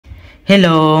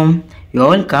Hello, you're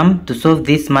welcome to solve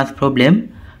this math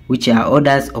problem, which are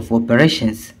orders of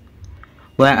operations,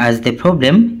 whereas the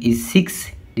problem is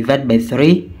 6 divided by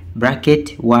 3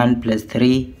 bracket 1 plus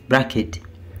 3 bracket.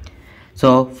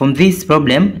 So from this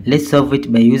problem, let's solve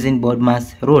it by using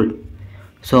BODMAS rule.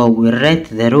 So we write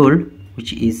the rule,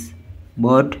 which is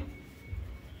BODMAS,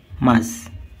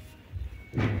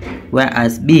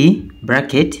 whereas B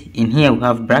bracket, in here we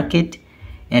have bracket,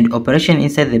 and operation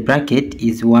inside the bracket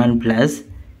is 1 plus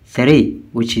 3,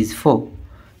 which is 4.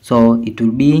 So it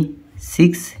will be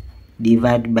 6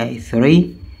 divided by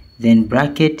 3, then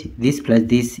bracket, this plus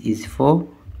this is 4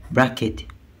 bracket.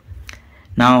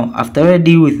 Now after I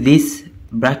deal with this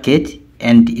bracket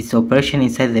and its operation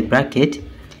inside the bracket,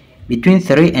 between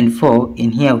 3 and 4,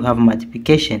 in here we have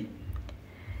multiplication.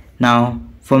 Now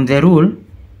from the rule,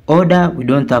 order, we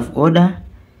don't have order.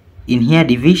 In here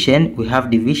division, we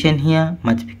have division here,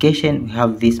 multiplication, we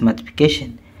have this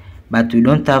multiplication, but we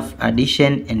don't have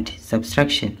addition and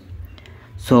subtraction.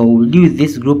 So we'll use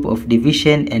this group of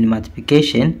division and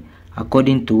multiplication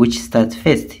according to which starts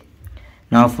first.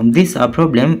 Now from this our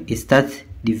problem, it starts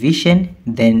division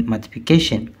then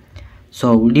multiplication.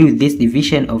 So we'll use this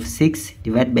division of 6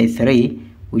 divided by 3,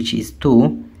 which is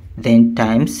 2, then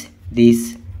times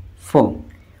this 4,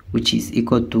 which is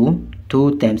equal to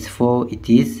 2 times 4, it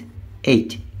is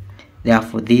 8.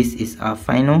 Therefore this is our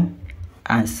final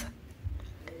answer.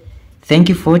 Thank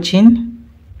you for watching.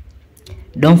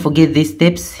 Don't forget these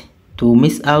steps to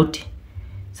miss out.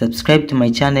 Subscribe to my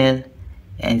channel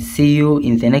and see you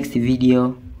in the next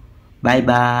video. Bye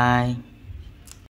bye.